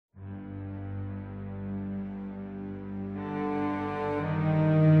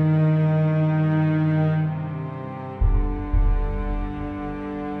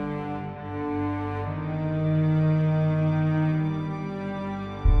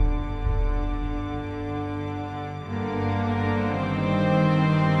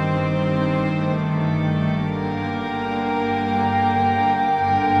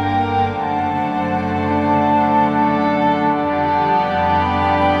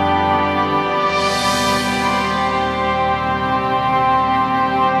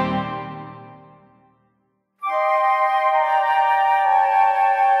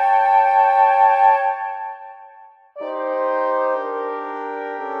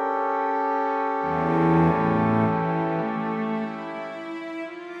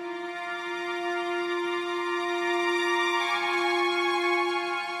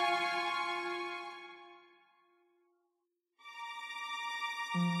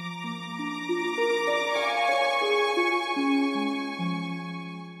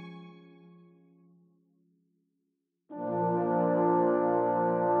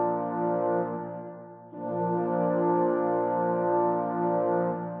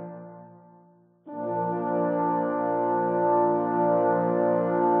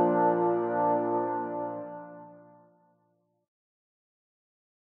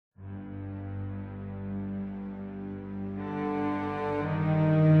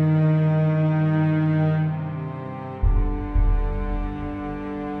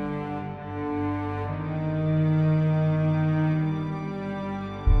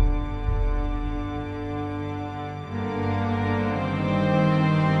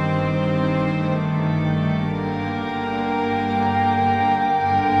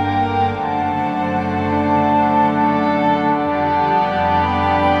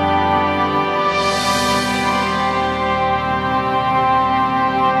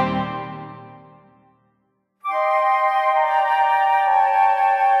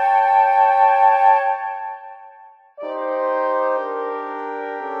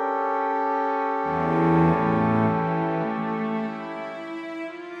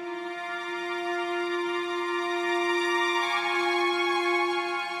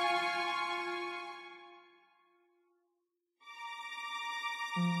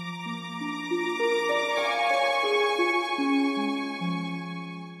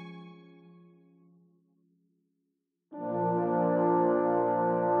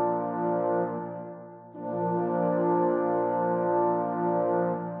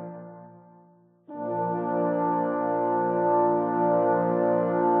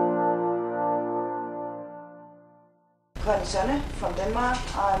Connie Sonne from Denmark.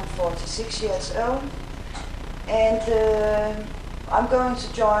 I'm 46 years old, and I'm going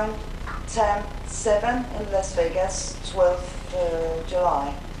to join TAM 7 in Las Vegas 12th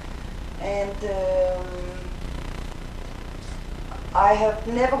July. And I have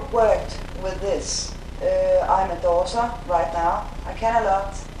never worked with this. I'm a dowser right now. I can a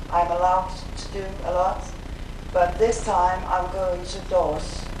lot. I'm allowed to do a lot. But this time I'm going to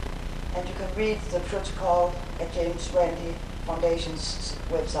dowse. And you can read the protocol at James Randi Foundation's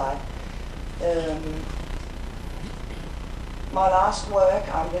website. My last work,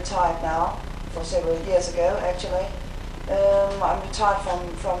 I'm retired now, for several years ago actually. I'm retired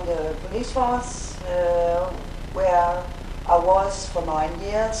from the police force, where I was for 9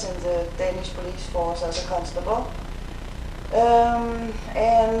 years in the Danish police force as a constable.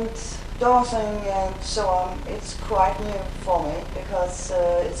 And dowsing and so on, it's quite new for me because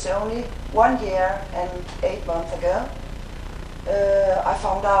it's only 1 year and 8 months ago I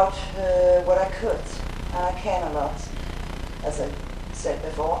found out what I could, and I can a lot, as I said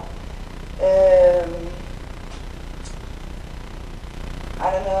before.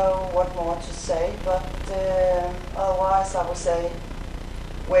 I don't know what more to say, but otherwise I would say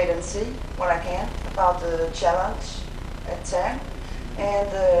wait and see what I can about the challenge at 10. And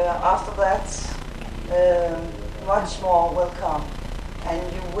after that, much more will come,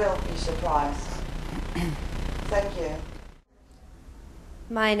 and you will be surprised. Thank you.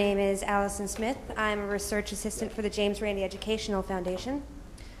 My name is Allison Smith. I'm a research assistant for the James Randi Educational Foundation.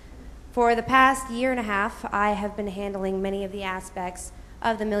 For the past year and a half, I have been handling many of the aspects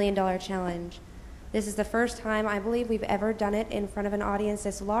of the $1 Million Challenge. This is the first time I believe we've ever done it in front of an audience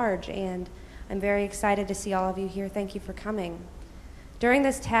this large, and I'm very excited to see all of you here. Thank you for coming. During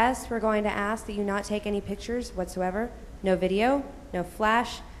this test, we're going to ask that you not take any pictures whatsoever, no video, no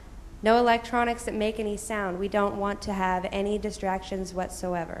flash, no electronics that make any sound. We don't want to have any distractions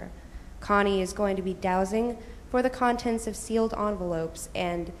whatsoever. Connie is going to be dowsing for the contents of sealed envelopes,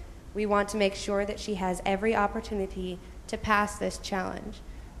 and we want to make sure that she has every opportunity to pass this challenge.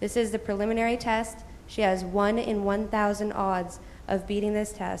 This is the preliminary test. She has 1 in 1,000 odds of beating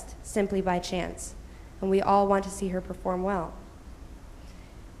this test simply by chance, and we all want to see her perform well.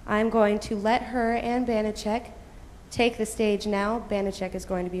 I'm going to let her and Banachek take the stage now. Banachek is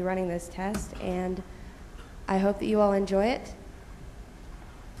going to be running this test, and I hope that you all enjoy it.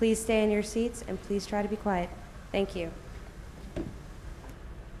 Please stay in your seats, and please try to be quiet. Thank you. Okay.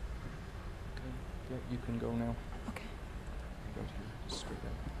 Yeah, you can go now. Okay. Go to straight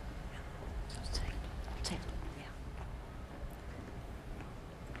up.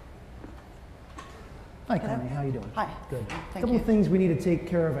 Hi, Connie. How are you doing? Hi. Good. Thank A couple you. of things we need to take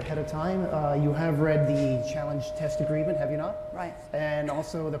care of ahead of time. You have read the challenge test agreement, have you not? Right. And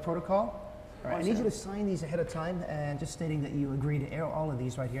also the protocol. All right. I need you Also. to sign these ahead of time, and just stating that you agree to air all of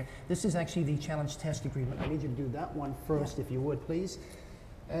these right here. This is actually the challenge test agreement. I need you to do that one first, if you would, please.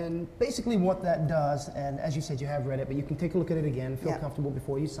 And basically what that does, and as you said, you have read it, but you can take a look at it again, feel Yeah. comfortable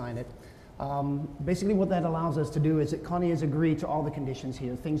before you sign it. Basically what that allows us to do is that Connie has agreed to all the conditions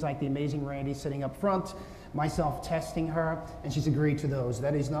here. Things like the amazing Randy sitting up front, myself testing her, and she's agreed to those.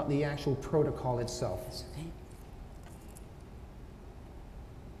 That is not the actual protocol itself. Okay.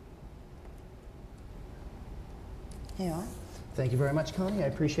 Here you are. Thank you very much, Connie. I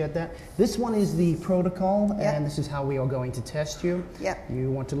appreciate that. This one is the protocol, Yeah. and this is how we are going to test you. Yeah.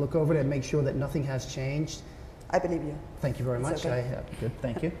 You want to look over it and make sure that nothing has changed. I believe you. Thank you very It's much. okay. Good,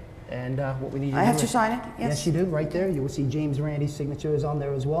 thank you. And what we need you I to have do to is- sign it? Yes. Yes, you do, right there. You will see James Randy's signature is on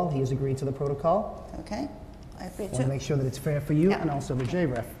there as well. He has agreed to the protocol. Okay. I agree Want to too. make sure that it's fair for you Yeah. and also the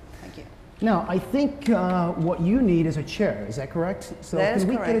JREF. Thank you. Now, I think what you need is a chair. Is that correct? So That is can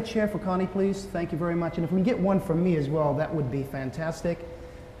we get a correct. chair for Connie, please? Thank you very much. And if we can get one for me as well, that would be fantastic.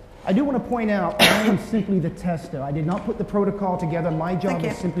 I do want to point out, I am simply the tester. I did not put the protocol together. My job Thank you.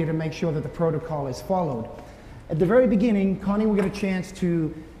 is simply to make sure that the protocol is followed. At the very beginning, Connie will get a chance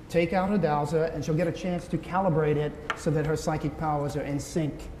to take out her dowser, and she'll get a chance to calibrate it so that her psychic powers are in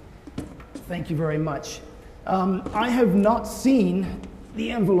sync. Thank you very much. I have not seen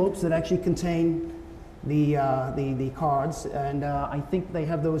the envelopes that actually contain the cards, and I think they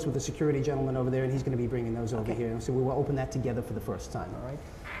have those with the security gentleman over there, and he's going to be bringing those over here. So we will open that together for the first time, all right?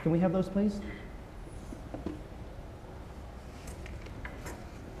 Can we have those, please?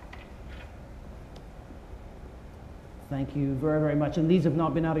 Thank you very, very much. And these have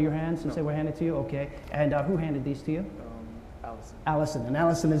not been out of your hands since they were handed to you? Okay. And who handed these to you? Allison. Allison. And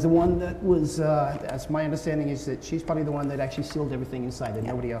Allison is the one that was, as my understanding is that she's probably the one that actually sealed everything inside, that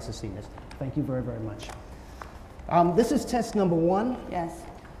nobody else has seen this. Thank you very, very much. This is test number 1. Yes.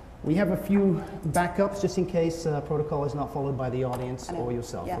 We have a few backups just in case protocol is not followed by the audience I know. or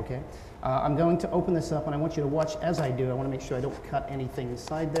yourself, Yeah. okay? I'm going to open this up, and I want you to watch as I do. I want to make sure I don't cut anything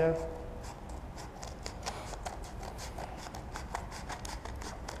inside there.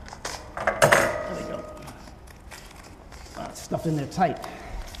 There we go. It's stuffed in there tight.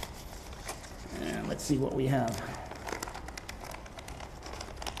 And let's see what we have.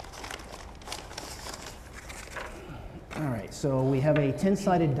 All right, so we have a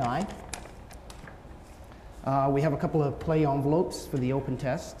 10-sided die. We have a couple of play envelopes for the open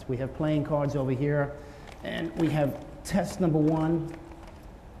test. We have playing cards over here, and we have test number 1,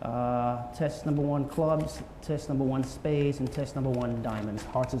 clubs, test number 1 spades, and test number 1 diamonds.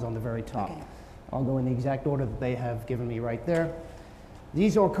 Hearts is on the very top. Okay. I'll go in the exact order that they have given me right there.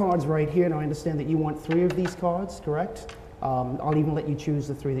 These are cards right here. Now I understand that you want 3 of these cards, correct? I'll even let you choose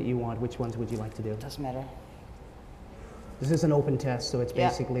the 3 that you want. Which ones would you like to do? Doesn't matter. This is an open test, so it's Yeah.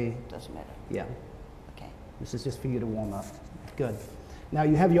 basically, Doesn't matter. yeah. Okay. This is just for you to warm up. Good. Now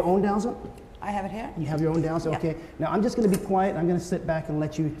you have your own dowser? I have it here. You have your own dowser? Yeah. Okay. Now I'm just going to be quiet. I'm going to sit back and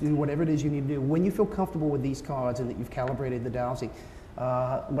let you do whatever it is you need to do. When you feel comfortable with these cards and that you've calibrated the dowsing,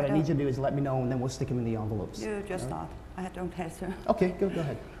 what I need you to do is let me know, and then we'll stick them in the envelopes. You just start. I don't have to. Okay, go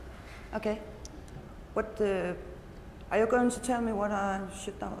ahead. Okay. What are you going to tell me what I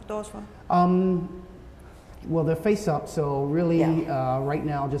should dowse for? Well, they're face up, so really, Yeah. right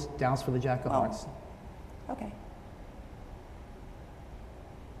now, just dowse for the Jack of Oh. Hearts. Okay.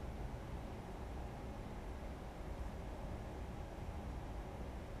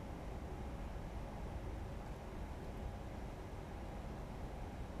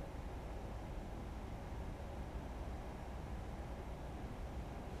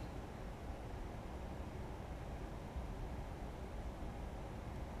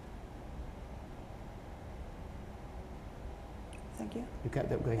 Thank you. You got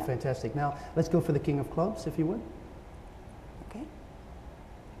that? Okay, Yeah. fantastic. Now, let's go for the King of Clubs, if you would. Okay.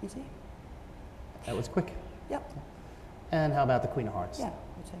 Easy. That was quick. Yep. And how about the Queen of Hearts? Yeah.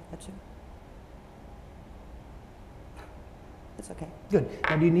 I'll take that too. It's okay. Good.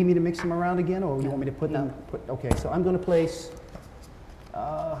 Now, do you need me to mix them around again, or you want me to put No. them? Okay, so I'm going to place.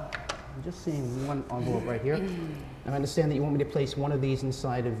 I'm just seeing one envelope right here. And I understand that you want me to place one of these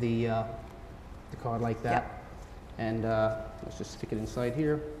inside of the card like that. Yeah. And let's just stick it inside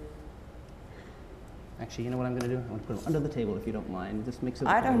here. Actually, you know what I'm going to do? I'm going to put them under the table if you don't mind. Just mix it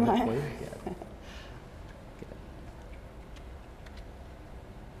up I a don't little bit mind. for you. Yeah.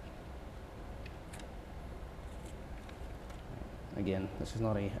 Again, this is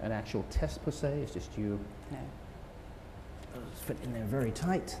not an actual test per se, it's just you. No. Those fit in there very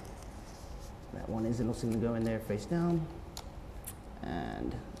tight. That one is, it'll seem to go in there face down.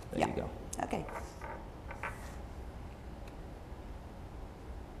 And there Yeah. you go. Okay.